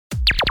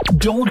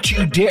Don't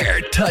you dare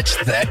touch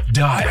that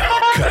dial,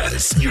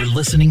 cause you're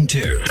listening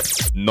to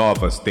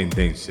Novas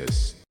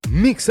Tendências.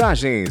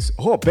 Mixagens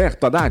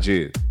Roberto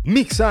Haddad.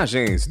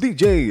 Mixagens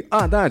DJ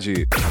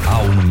Haddad.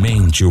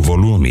 Aumente o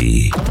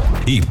volume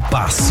e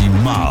passe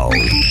mal.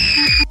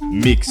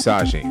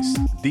 Mixagens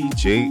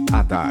DJ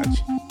Haddad.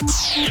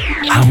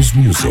 House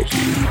Music,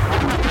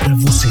 pra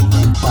você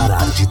não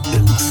parar de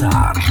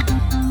dançar.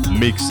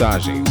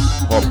 Mixagens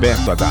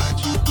Roberto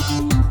Haddad.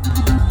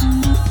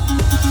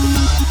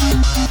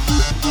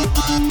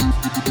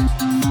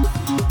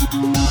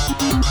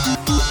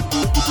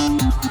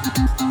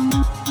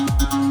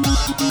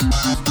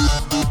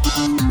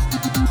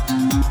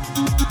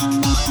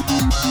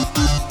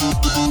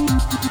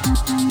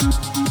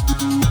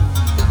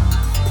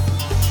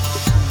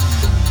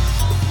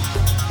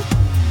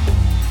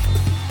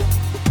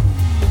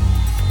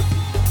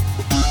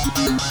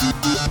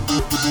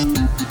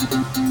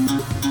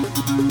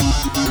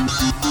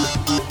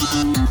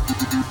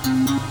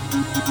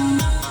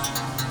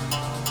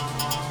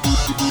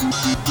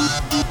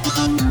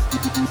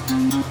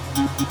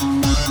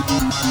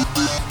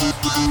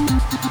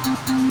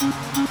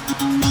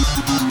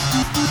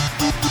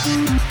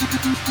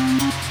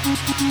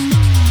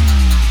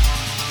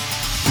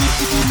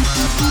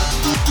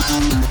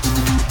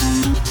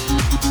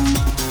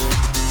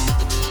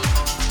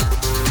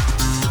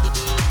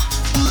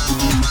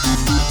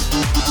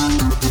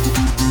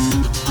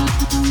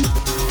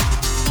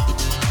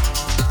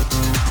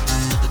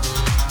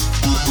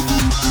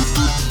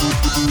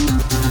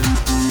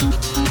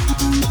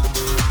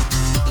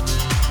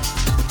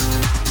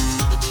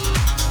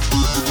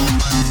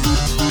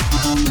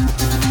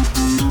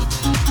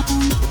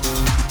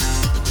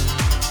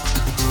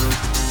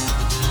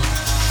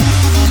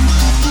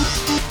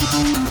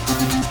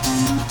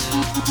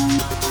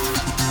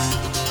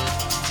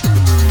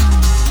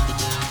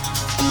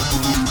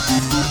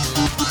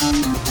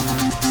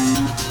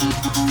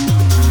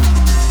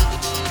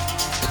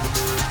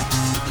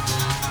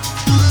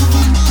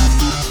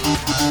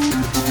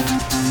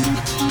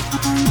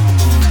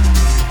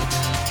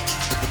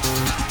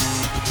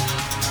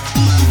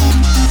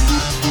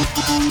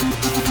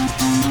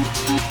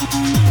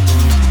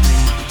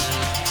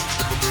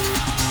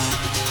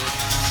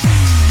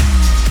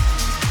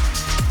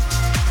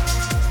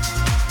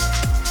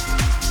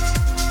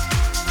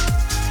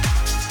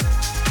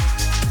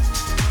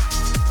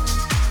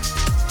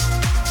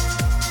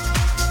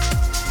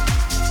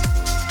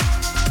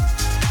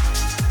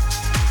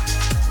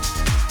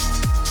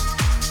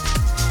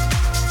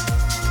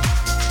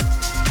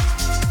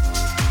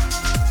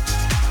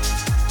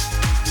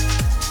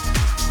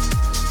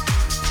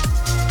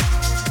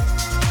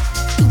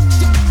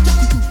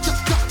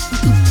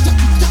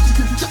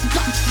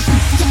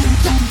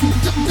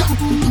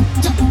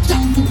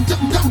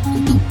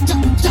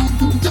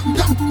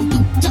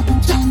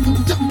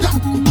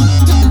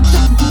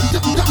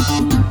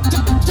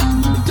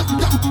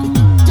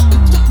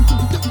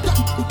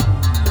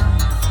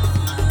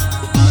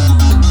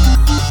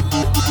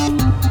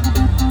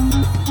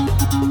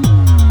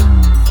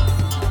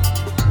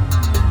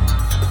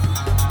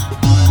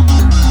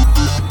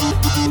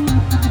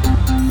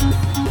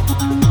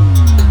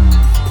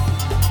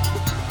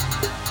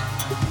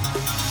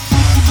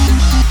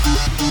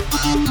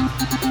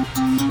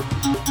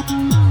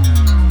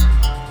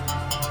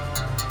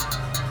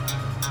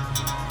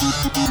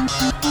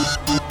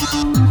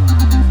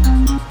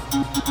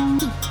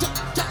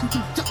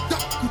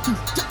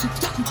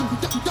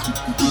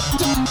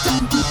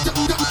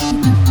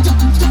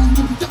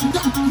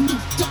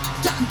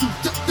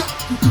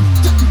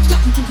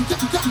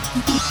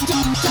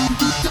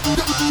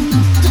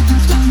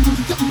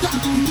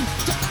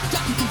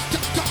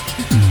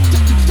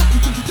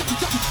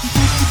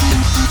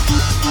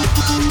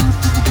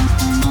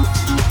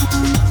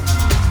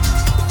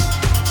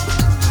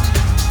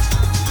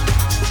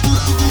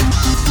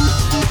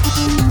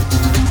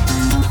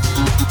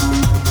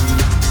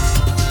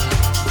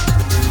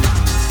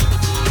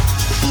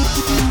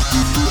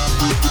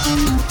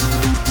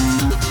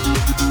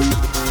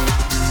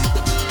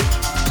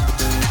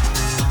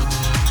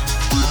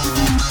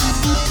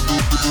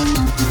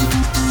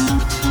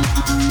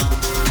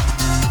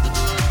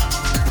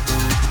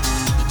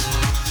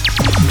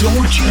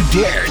 Don't you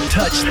dare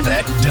touch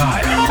that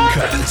dial,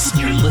 cause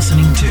you're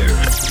listening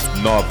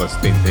to Novas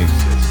Tendências.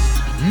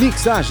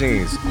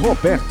 Mixagens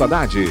Roberto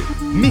Haddad.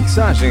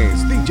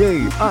 Mixagens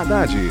DJ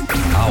Haddad.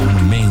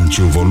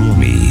 Aumente o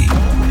volume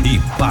e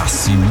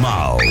passe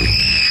mal.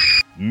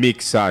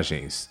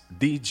 Mixagens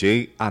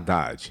DJ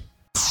Haddad.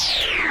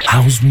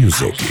 House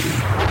Music,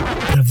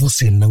 pra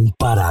você não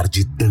parar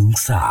de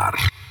dançar.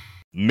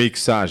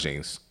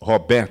 Mixagens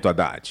Roberto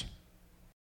Haddad.